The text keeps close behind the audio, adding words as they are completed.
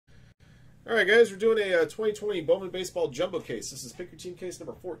All right, guys, we're doing a 2020 Bowman Baseball Jumbo case. This is Pick Your Team case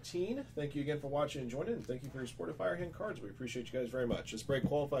number 14. Thank you again for watching and joining, and thank you for your support of Firehand Cards. We appreciate you guys very much. This break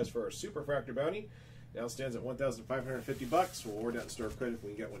qualifies for our Super Fractor Bounty. Now stands at $1,550. We'll award that in store of credit if we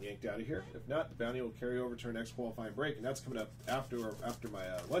can get one yanked out of here. If not, the bounty will carry over to our next qualifying break, and that's coming up after my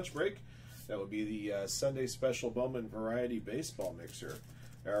lunch break. That would be the Sunday Special Bowman Variety Baseball Mixer.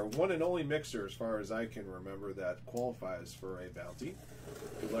 Our one and only mixer, as far as I can remember, that qualifies for a bounty.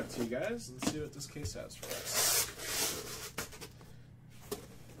 Good luck to you guys. Let's see what this case has for us.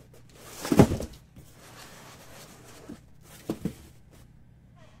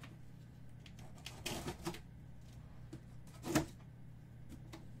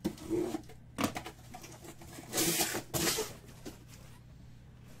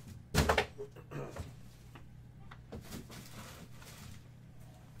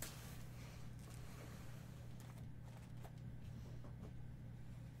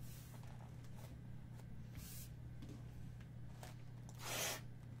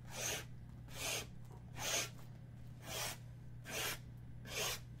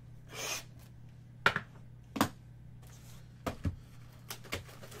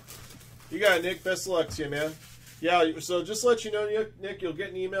 You got it, Nick. Best of luck to you, man. Yeah, so just to let you know, Nick, you'll get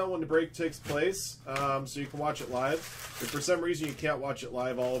an email when the break takes place, so you can watch it live. If for some reason you can't watch it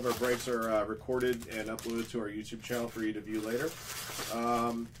live, all of our breaks are recorded and uploaded to our YouTube channel for you to view later.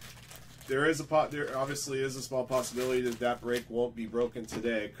 There obviously is a small possibility that that break won't be broken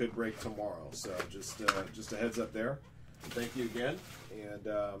today. It could break tomorrow. So just a heads up there. Thank you again, and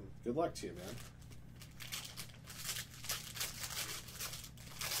good luck to you, man.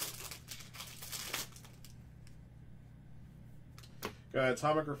 Got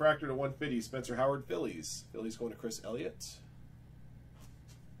Atomic Refractor to 150, Spencer Howard, Phillies. Phillies going to Chris Elliott.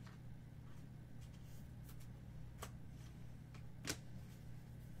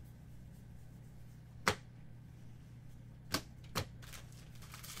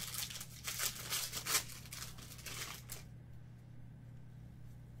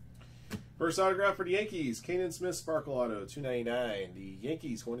 First autograph for the Yankees, Kanan Smith Sparkle Auto, $2.99. The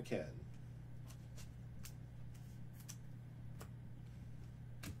Yankees going to Ken.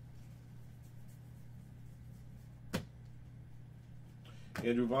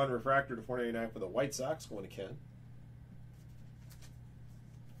 Andrew Vaughn Refractor to $4.99 for the White Sox, going to Ken.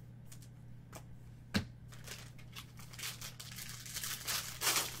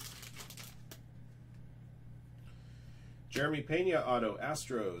 Jeremy Pena Auto,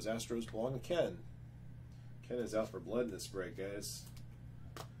 Astros. Astros belong to Ken. Ken is out for blood in this break, guys.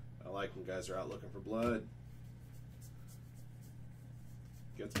 I like when guys are out looking for blood.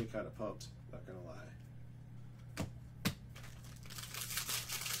 Gets me kind of pumped, not going to lie.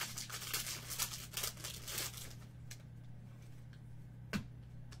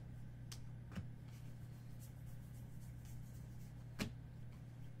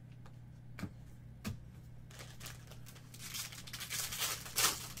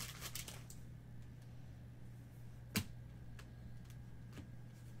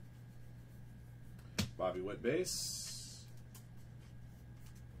 Bobby Witt base.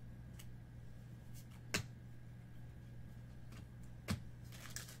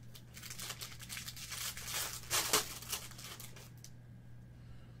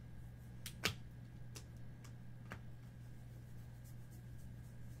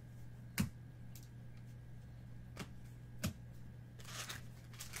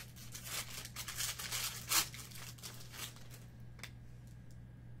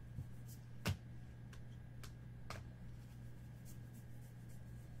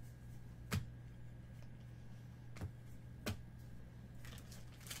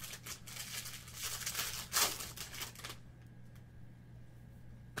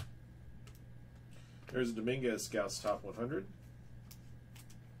 There's a Dominguez Scouts Top 100.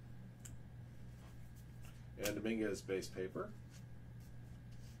 And Dominguez base paper.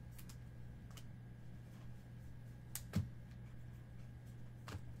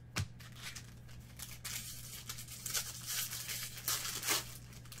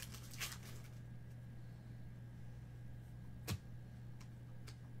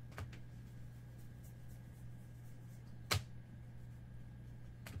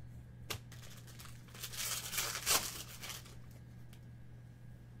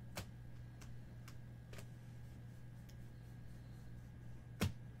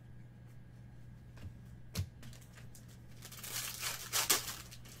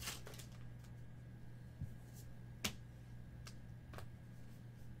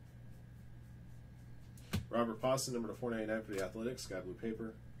 Robert Poston, number to 499 for the Athletics, sky blue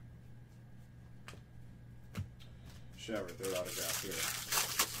paper. Shower, third autograph here.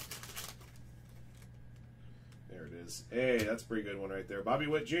 Dominguez. Hey, that's a pretty good one right there. Bobby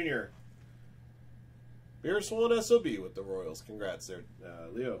Witt Jr. Beer Swollen SOB with the Royals. Congrats there,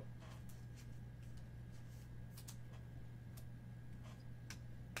 Leo.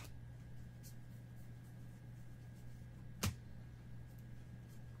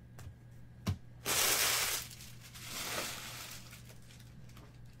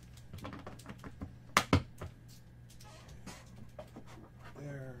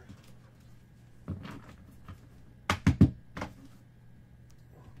 There.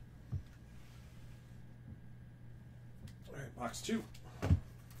 All right, box 2.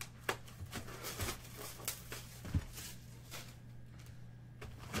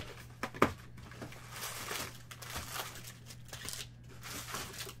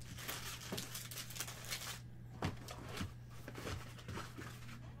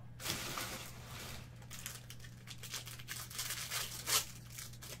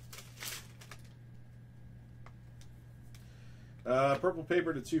 Purple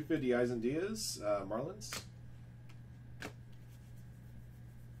paper to 250, Eisen Diaz, Marlins.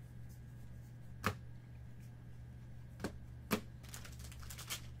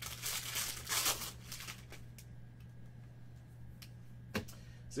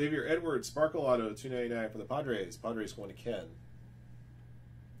 Xavier Edwards, Sparkle Auto, 299 for the Padres. Padres going to Ken.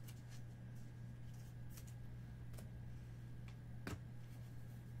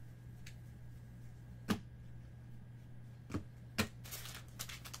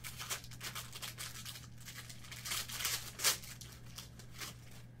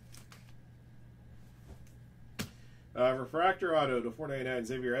 Refractor Auto to 499,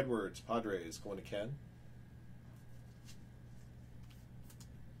 Xavier Edwards, Padres going to Ken.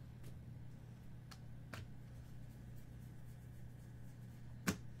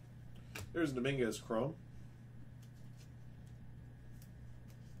 There's Dominguez Chrome.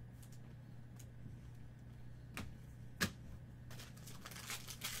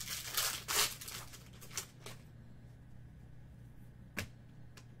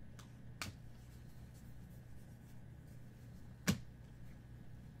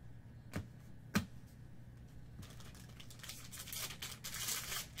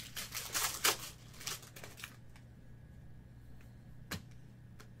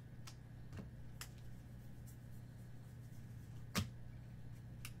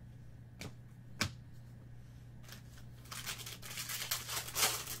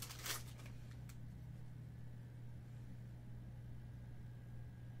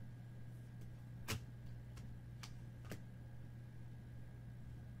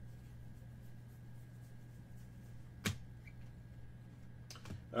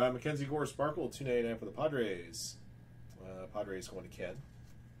 Mackenzie Gore Sparkle, 299 for the Padres. Padres going to Ken.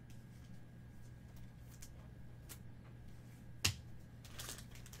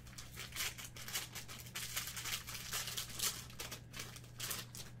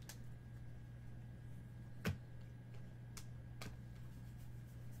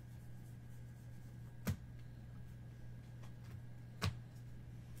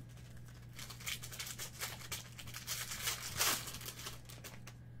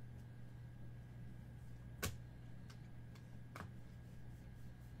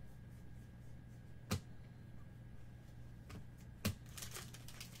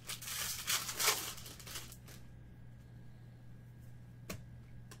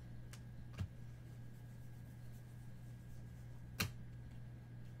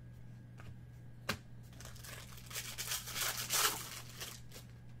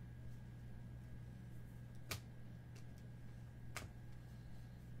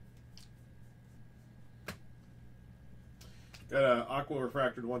 Got a Aqua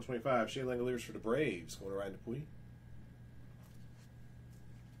Refractor to 125. Shea Langoliers for the Braves. Going to Ryan Dupuis.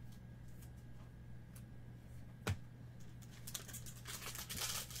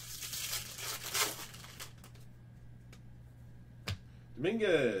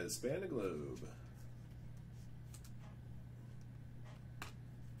 Dominguez, Span the Globe.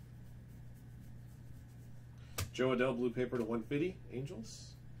 Joe Adell, blue paper to 150. Angels.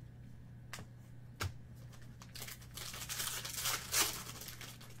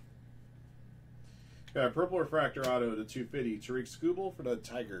 Got a purple refractor auto to 250. Tariq Skubal for the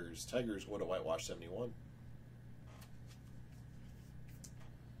Tigers. Tigers going to whitewash 71.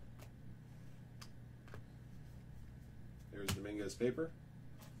 There's Dominguez paper.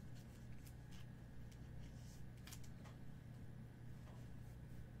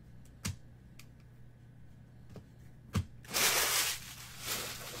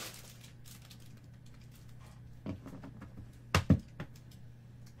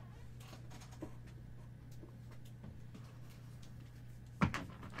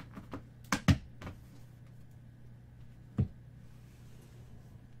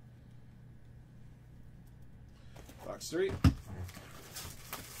 box 3.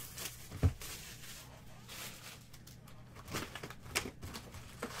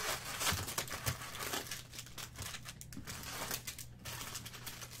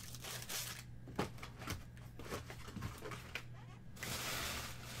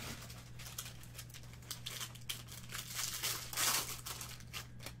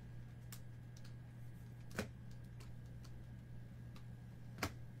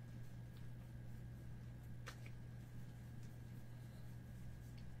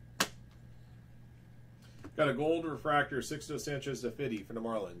 Got a gold refractor, Sixto Sanchez to 50 for the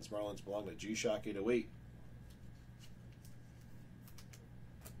Marlins. Marlins belong to G-Shock 808.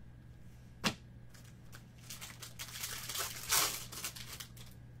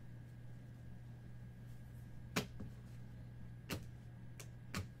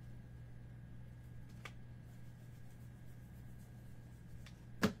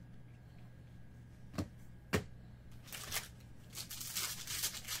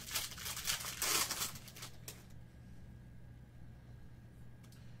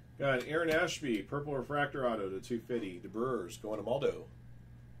 Got an Aaron Ashby, purple refractor auto to 250. The Brewers going to Maldo.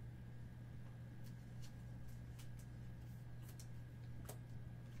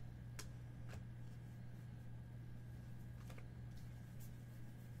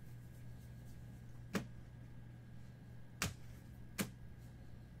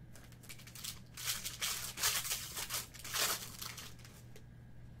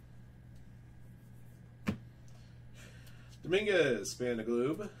 Dominguez, span the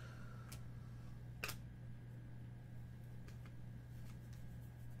globe.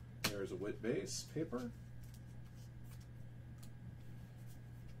 There's a Witt base paper.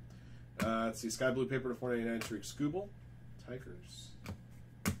 Let's see, sky blue paper to 499, Tariq Skubal, Tigers.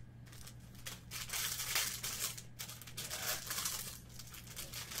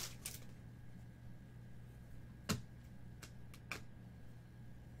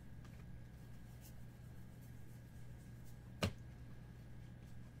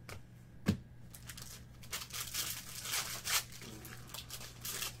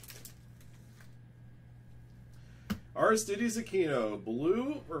 Aristides Aquino,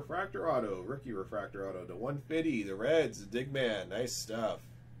 blue refractor auto, rookie refractor auto to 150. The Reds, Digman, nice stuff.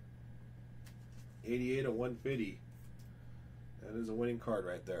 88 to 150. That is a winning card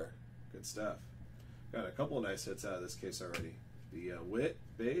right there. Good stuff. Got a couple of nice hits out of this case already. The Witt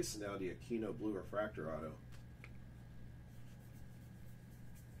base, now the Aquino blue refractor auto.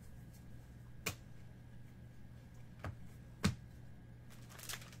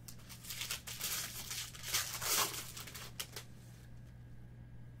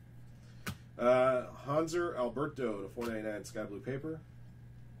 Hanser Alberto to 499 sky blue paper.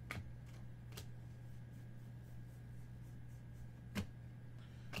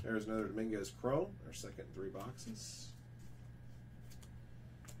 There's another Dominguez Chrome, our second in 3 boxes.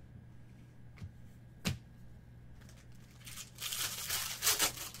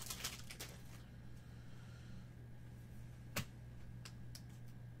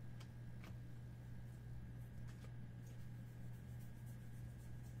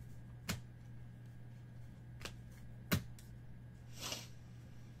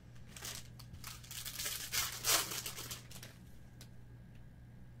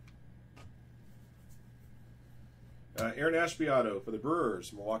 Aaron Ashby auto for the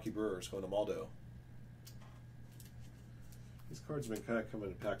Brewers, Milwaukee Brewers, going to Maldo. These cards have been kind of coming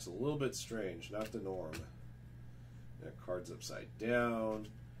in packs a little bit strange, not the norm. That card's upside down.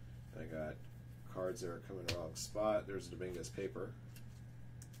 I got cards that are coming in the wrong spot. There's a Dominguez paper.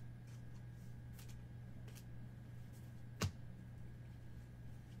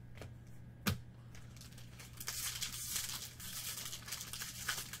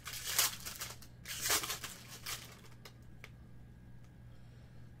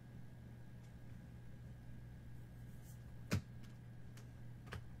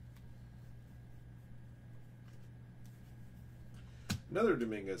 Another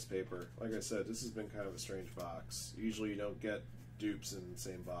Dominguez paper. Like I said, this has been kind of a strange box. Usually you don't get dupes in the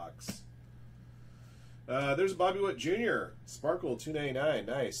same box. There's Bobby Witt Jr. Sparkle 299.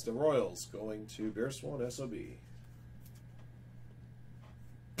 Nice. The Royals going to Bear Swollen SOB.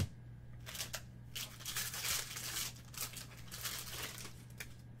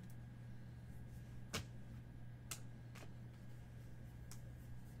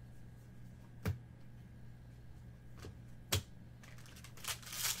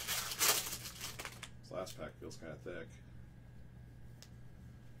 Last pack feels kind of thick.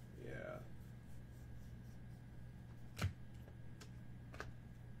 Yeah.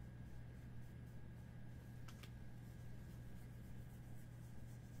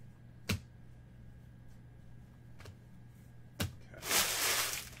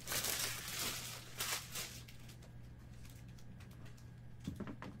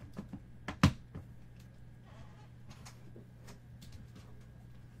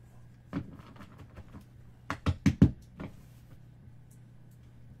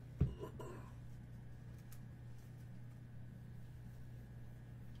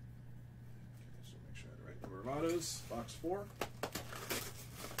 Astros, box 4.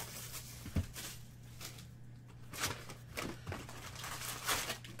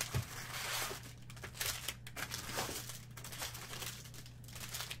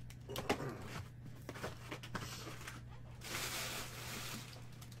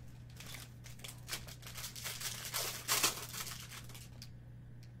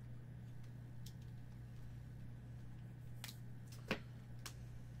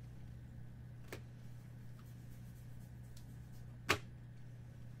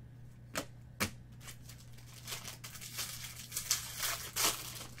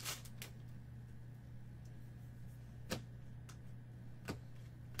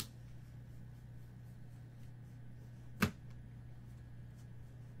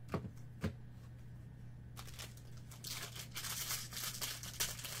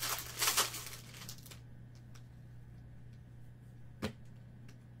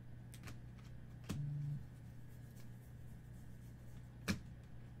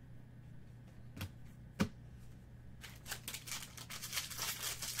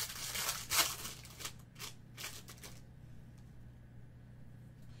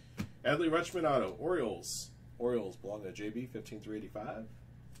 Adley Rutschman auto, Orioles. Orioles belong to JB, 15/385.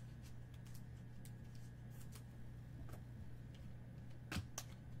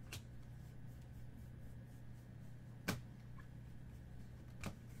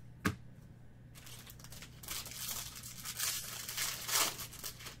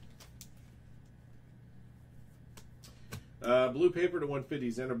 Blue paper to 150,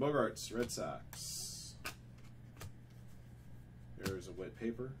 Xander Bogaerts, Red Sox. There's a wet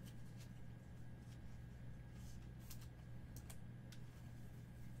paper.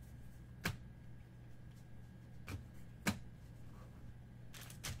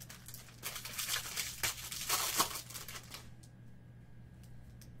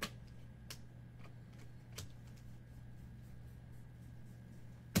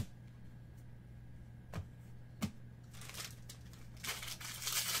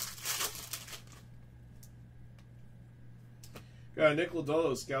 Got Nick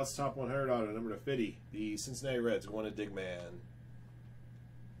Lodolo, Scouts Top 100 auto, number to 50. The Cincinnati Reds going to Digman.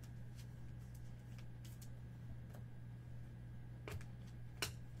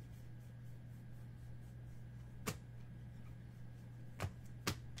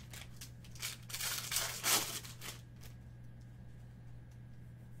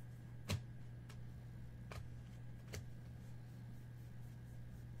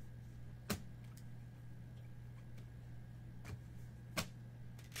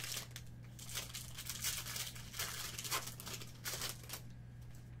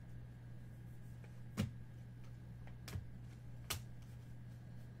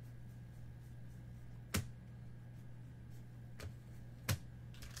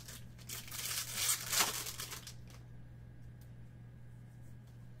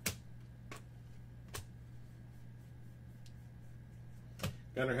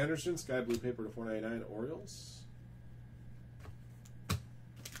 Gunnar Henderson, Sky Blue paper to 499, Orioles.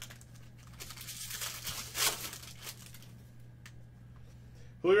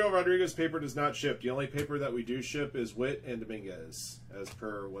 Julio Rodriguez paper does not ship. The only paper that we do ship is Witt and Dominguez, as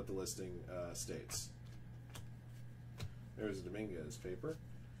per what the listing states. There's a Dominguez paper.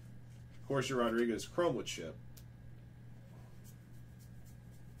 Of course, your Rodriguez Chrome would ship.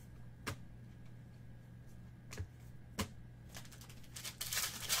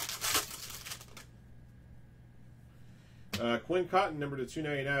 Quinn Cotton, number to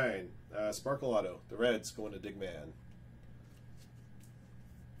 299. Sparkle Auto. The Reds going to Digman.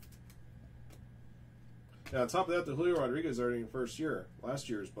 Now, on top of that, the Julio Rodriguez already in first year. Last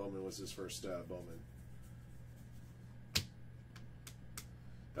year's Bowman was his first Bowman.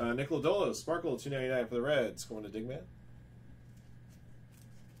 Nick Lodolo, Sparkle, 299 for the Reds, going to Digman.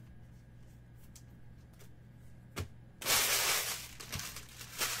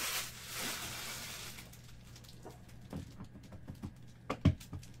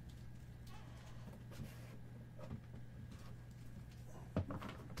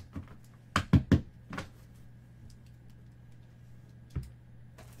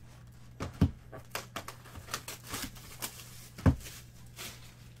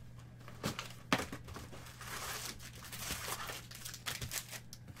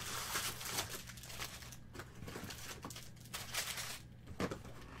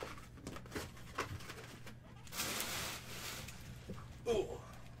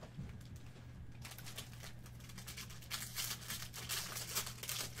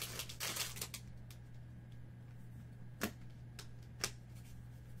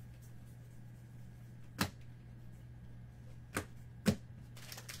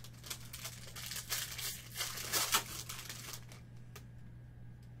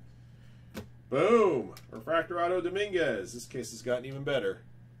 Boom! Refractor Auto Dominguez. This case has gotten even better.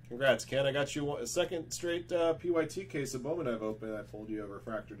 Congrats, Ken. I got you a second straight PYT case of Bowman I've opened. I pulled you a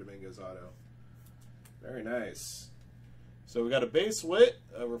Refractor Dominguez Auto. Very nice. So we got a base wit,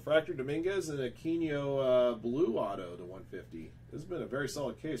 a Refractor Dominguez, and a Quino Blue Auto to 150. This has been a very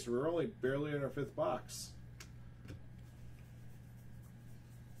solid case. We're only barely in our 5th box.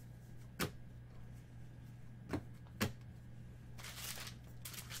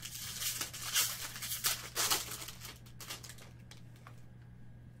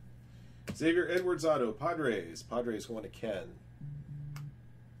 Xavier Edwards Auto, Padres. Padres going to Ken.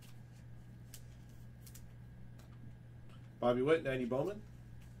 Bobby Witt, 90 Bowman.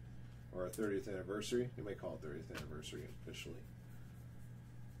 Or our 30th anniversary. You may call it 30th anniversary officially.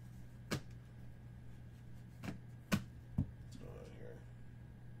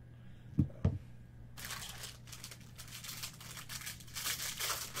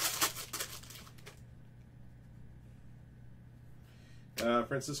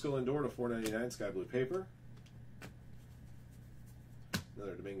 Francisco Lindor to 499, Sky Blue paper.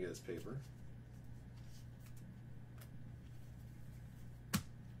 Another Dominguez paper.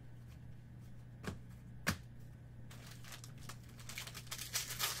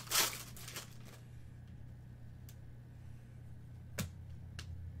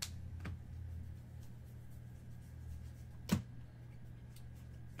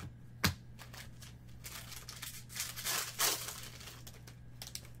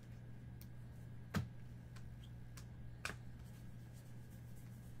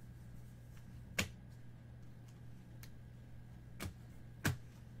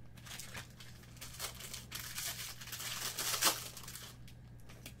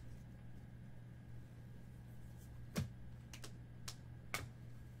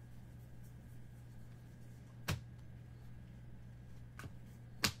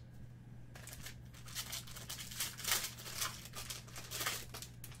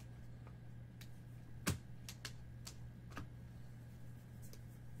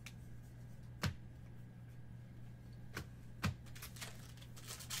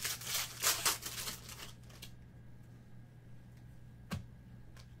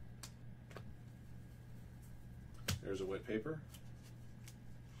 There's a wet paper.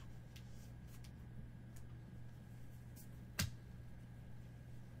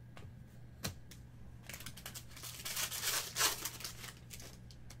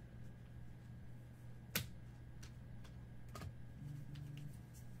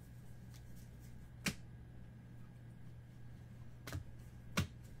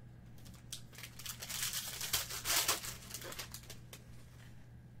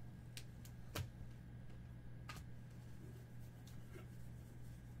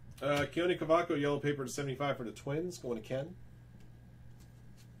 Keone Cavaco, yellow paper to 75 for the Twins, going to Ken.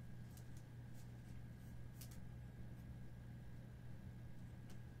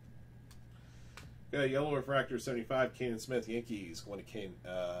 Got a yellow refractor 75, Kane Smith, Yankees, going to Kane.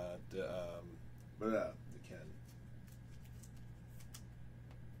 The Ken.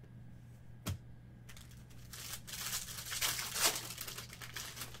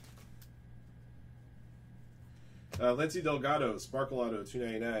 Lindsey Delgado, Sparkle Auto,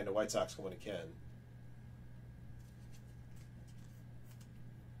 299. The White Sox going to Ken.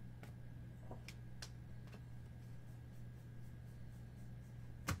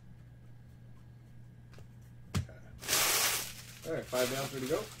 Okay. All right, 5 down, 3 to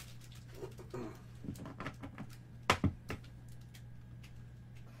go.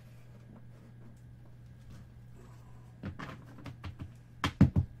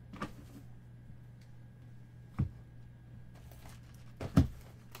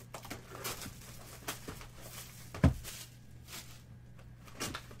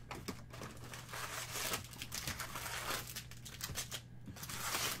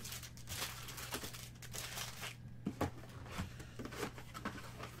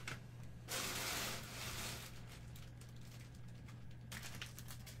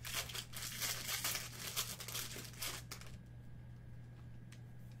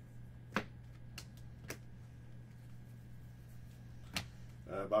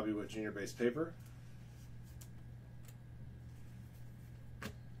 Bobby Witt Jr. base paper.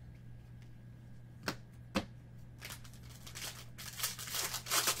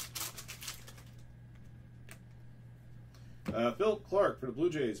 Phil Clark for the Blue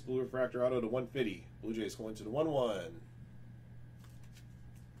Jays, blue refractor auto to 150. Blue Jays going to the 1-1.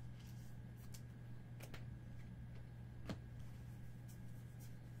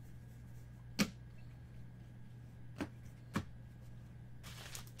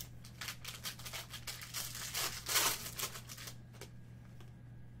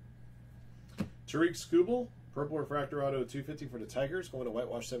 Tariq Skubal, purple refractor auto 250 for the Tigers, going to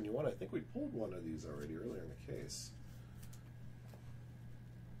whitewash 71. I think we pulled one of these already earlier in the case.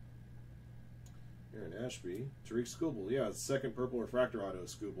 Aaron Ashby, Tariq Skubal. Yeah, it's the second purple refractor auto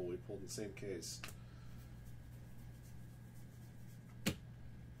Skubal we pulled in the same case.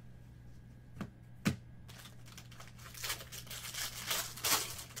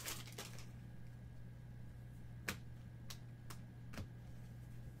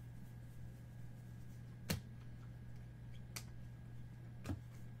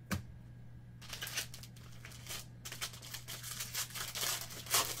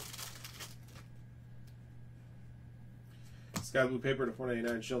 Sky blue paper to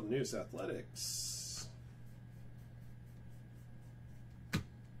 499 Sheldon News Athletics.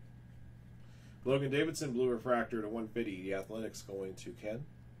 Logan Davidson blue refractor to 150. The Athletics going to Ken.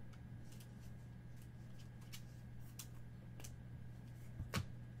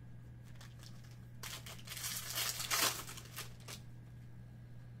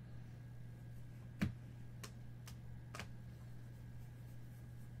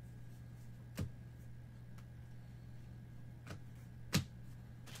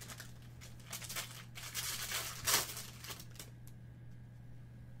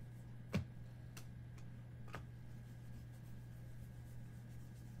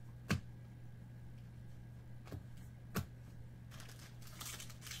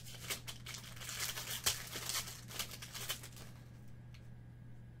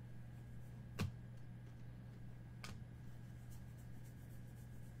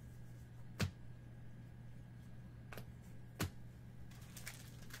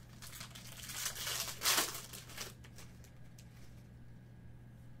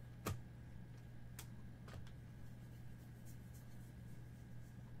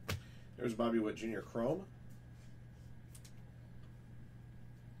 There's Bobby Witt Jr. Chrome.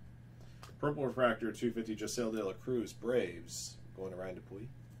 Purple refractor 250 Giselle De La Cruz Braves, going to Ryan Dupuis.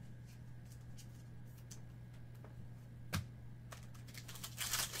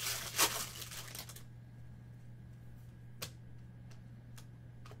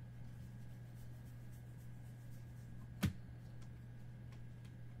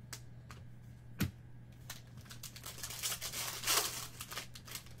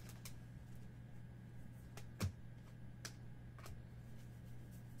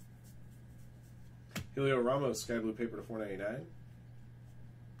 Julio Ramos, sky blue paper to 499.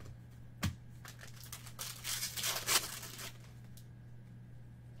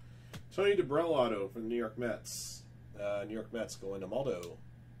 Tony DeBrell auto from the New York Mets. New York Mets going to Maldo.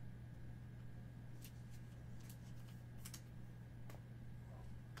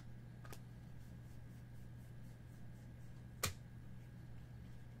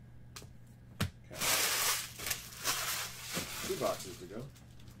 Okay. 2 boxes to go.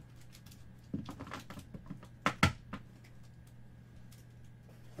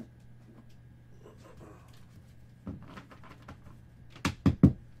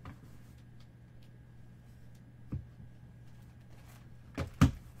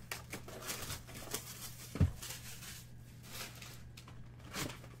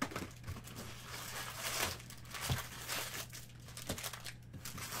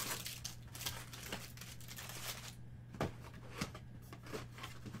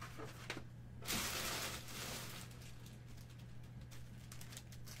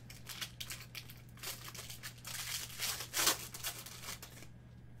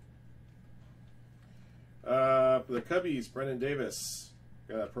 For the Cubbies, Brendan Davis.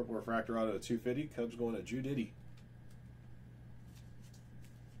 Got a purple refractor auto at 250. Cubs going to Drew Diddy.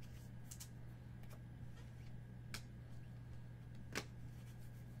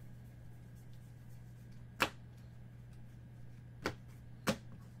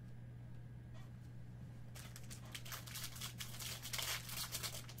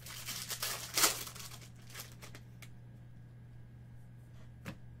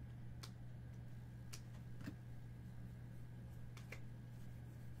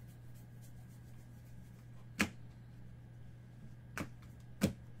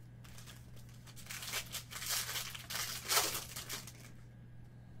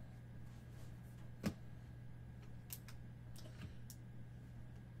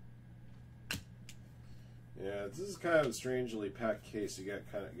 Yeah, this is kind of a strangely packed case. You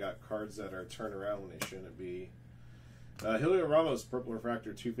got cards that are turned around when they shouldn't be. Julio Ramos, purple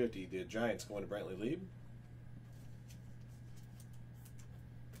refractor 250. The Giants going to Brantley Lieb.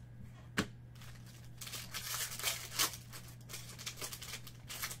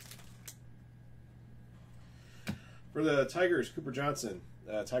 For the Tigers, Cooper Johnson.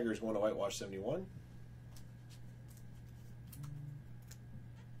 Tigers going to whitewash 71.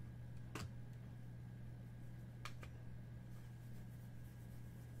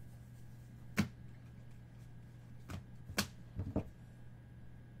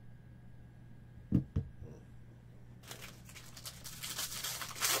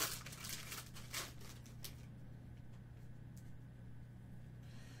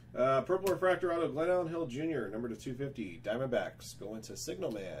 Purple Refractor Auto, Glenn Allen Hill Jr., number to 250. Diamondbacks going to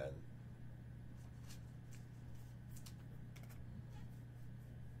Signal Man.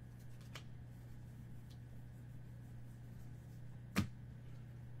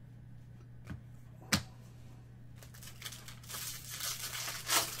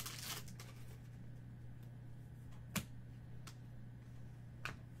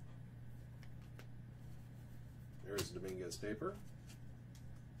 There's Dominguez paper.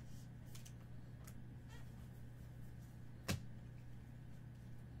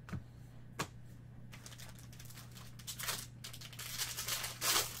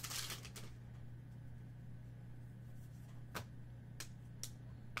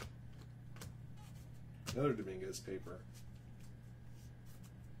 Another Dominguez paper.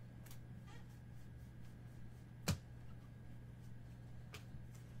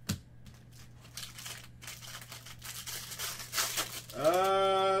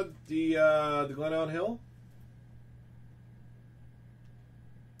 The Glen Allen Hill.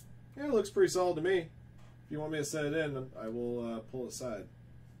 Yeah, it looks pretty solid to me. If you want me to send it in, I will pull it aside.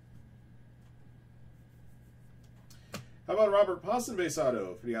 How about Robert Poston base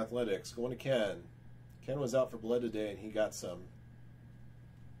auto for the Athletics? Going to Ken. Ken was out for blood today, and he got some.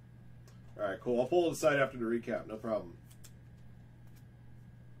 All right, cool. I'll pull it aside after the recap. No problem.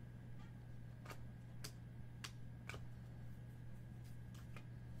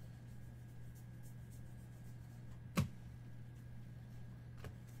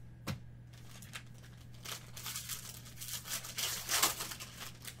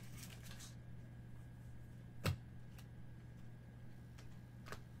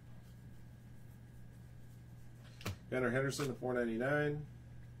 Gunnar Henderson to 499.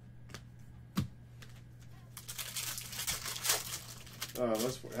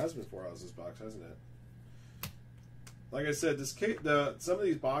 It has been 4 hours this box, hasn't it? Like I said, some of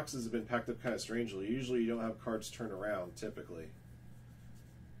these boxes have been packed up kind of strangely. Usually, you don't have cards turn around. Typically,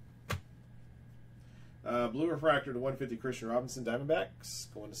 Blue Refractor to 150. Christian Robinson,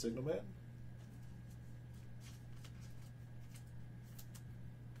 Diamondbacks going to Signal Man.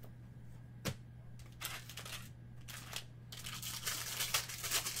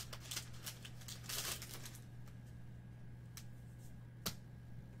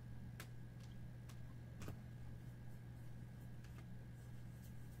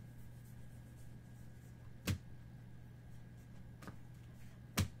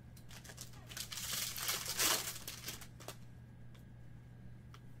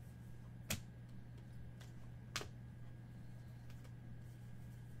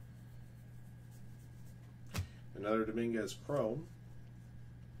 Another Dominguez Chrome.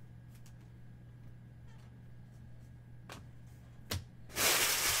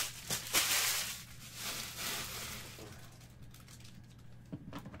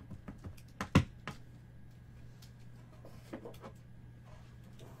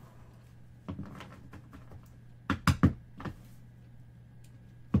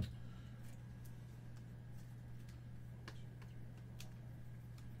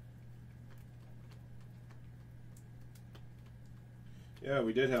 Yeah,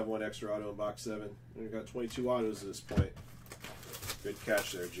 we did have one extra auto in box 7. We got 22 autos at this point. Good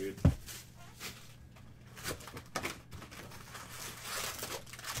catch there, Jude.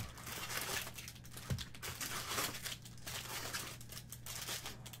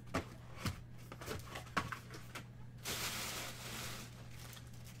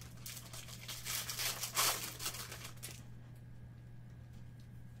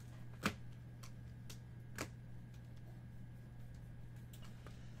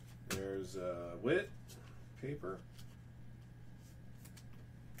 There's Witt paper.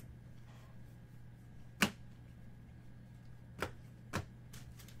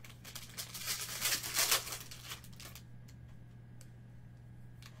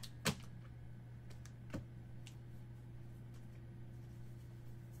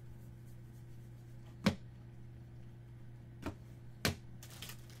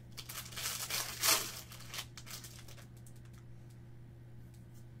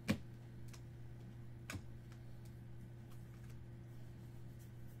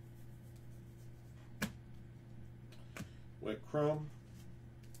 Witt Chrome.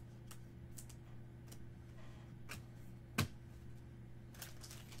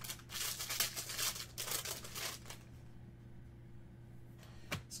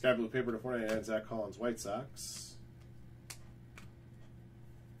 Sky Blue paper to 499. Zach Collins, White Sox.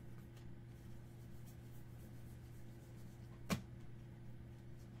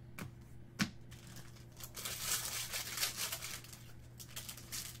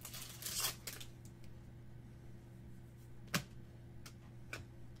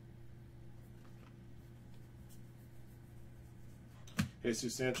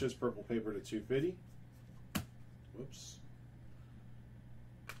 Jesus Sanchez, purple paper to 250. Whoops.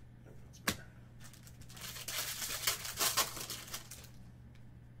 That's better.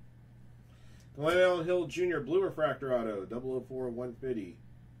 Glenn Allen Hill Jr. Blue Refractor Auto, 004 150.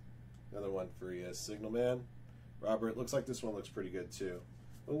 Another one for you, Signal Man. Robert, looks like this one looks pretty good too.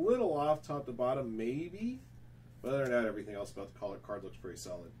 A little off top to bottom, maybe. But other than that, everything else about the card looks pretty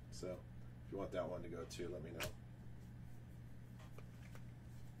solid. So if you want that one to go too, let me know.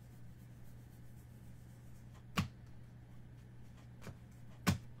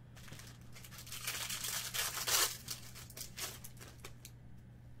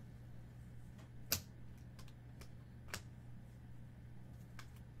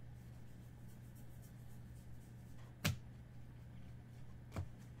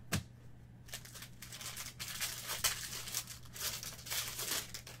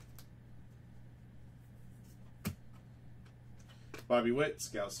 Bobby Witt,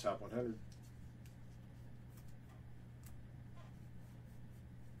 Scouts Top 100.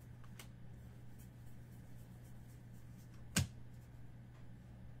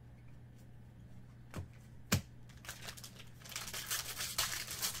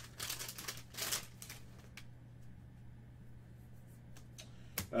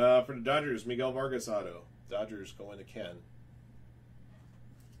 For the Dodgers, Miguel Vargas auto. Dodgers going to Ken.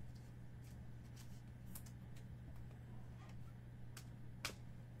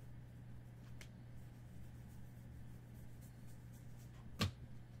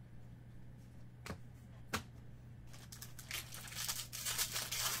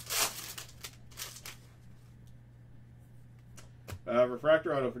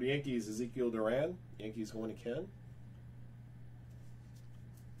 Refractor auto for the Yankees, Ezekiel Duran. Yankees going to Ken.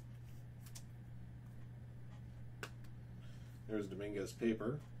 There's Dominguez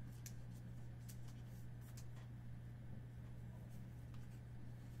paper.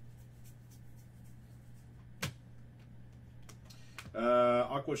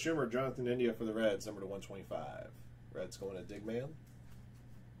 Aqua Shimmer, Jonathan India for the Reds, number to 125. Reds going to Digman.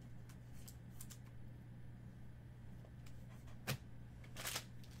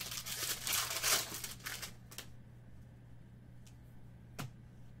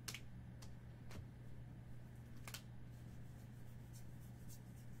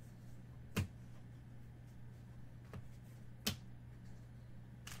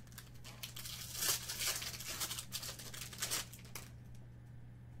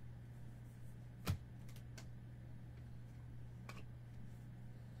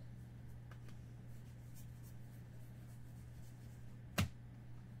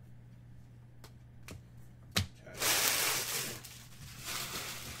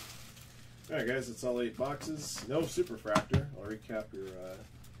 Alright guys, it's all 8 boxes. No super fractor. I'll recap your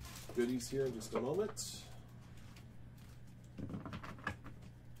goodies here in just a moment.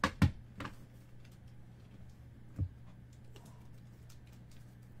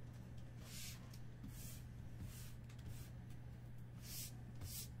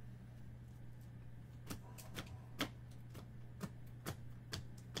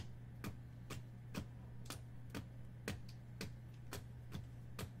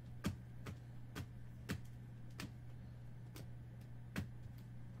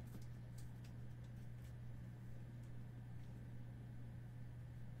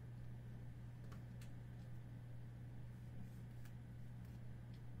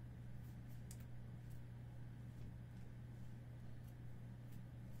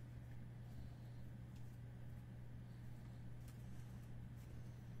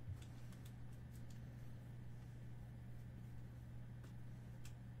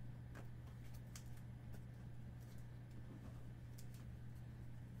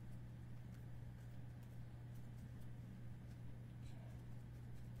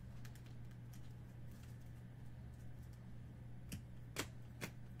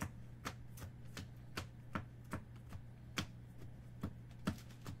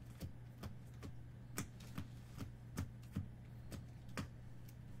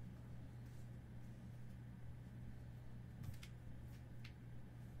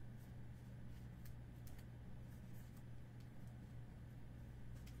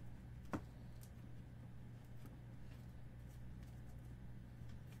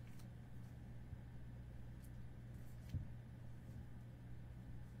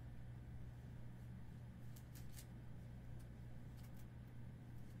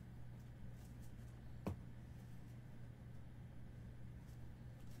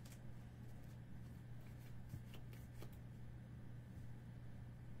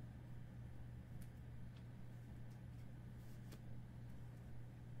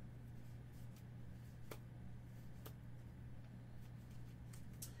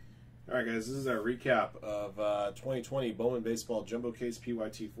 All right, guys, this is our recap of 2020 Bowman Baseball Jumbo Case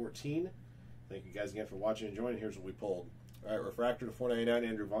PYT 14. Thank you guys again for watching and joining. Here's what we pulled. All right, Refractor to 499,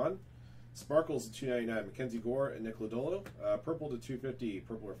 Andrew Vaughn. Sparkles to 299, Mackenzie Gore and Nick Lodolo. Purple to 250,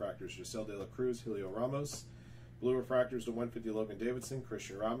 Purple Refractors, Giselle De La Cruz, Julio Ramos. Blue Refractors to 150, Logan Davidson,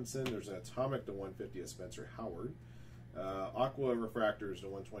 Christian Robinson. There's an Atomic to 150 of Spencer Howard. Aqua Refractors to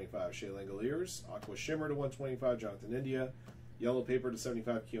 125, Shea Langoliers. Aqua Shimmer to 125, Jonathan India. Yellow Paper to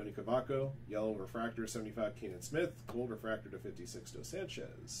 75, Keone Cavaco. Yellow Refractor to 75, Keenan Smith. Gold Refractor to 56, Dos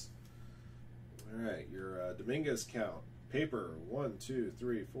Sanchez. All right, your Dominguez count. Paper, 1, 2,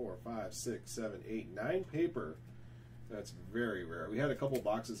 3, 4, 5, 6, 7, 8, 9 paper. That's very rare. We had a couple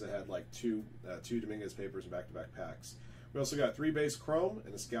boxes that had like two Dominguez papers in back-to-back packs. We also got 3 base chrome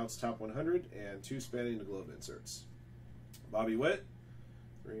and the Scouts Top 100 and 2 spanning the glove inserts. Bobby Witt,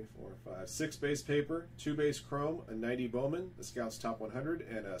 3, 4, 5, 6 base paper, 2 base chrome, a 90 Bowman, the Scouts Top 100,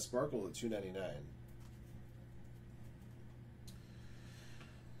 and a Sparkle at 299.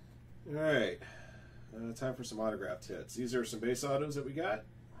 All right, time for some autographed hits. These are some base autos that we got.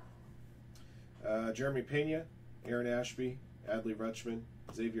 Jeremy Pena, Aaron Ashby, Adley Rutschman,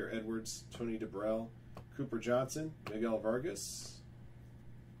 Xavier Edwards, Tony DeBrell, Cooper Johnson, Miguel Vargas.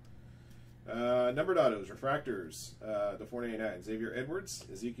 Numbered autos, refractors, to 499, Xavier Edwards,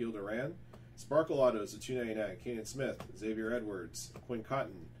 Ezekiel Duran. Sparkle autos to 299, Keenan Smith, Xavier Edwards, Quinn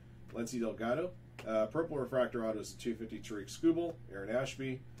Cotton, Lency Delgado. Purple refractor autos to 250, Tariq Skubal, Aaron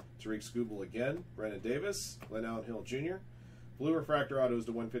Ashby, Tariq Skubal again, Brennan Davis, Glenn Allen Hill Jr. Blue refractor autos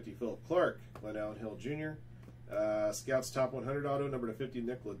to 150, Philip Clark, Glenn Allen Hill Jr. Scouts Top 100 auto, number to 50,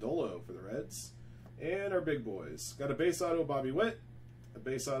 Nick Lodolo for the Reds. And our big boys. Got a base auto, Bobby Witt. A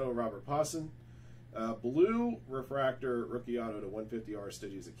base auto, Robert Posson. Blue refractor rookie auto to 150,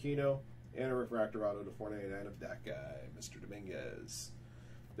 Aristides Aquino. And a refractor auto to 499 of that guy, Mr. Dominguez.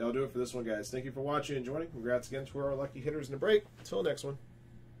 That'll do it for this one, guys. Thank you for watching and joining. Congrats again to our lucky hitters in the break. Until next one.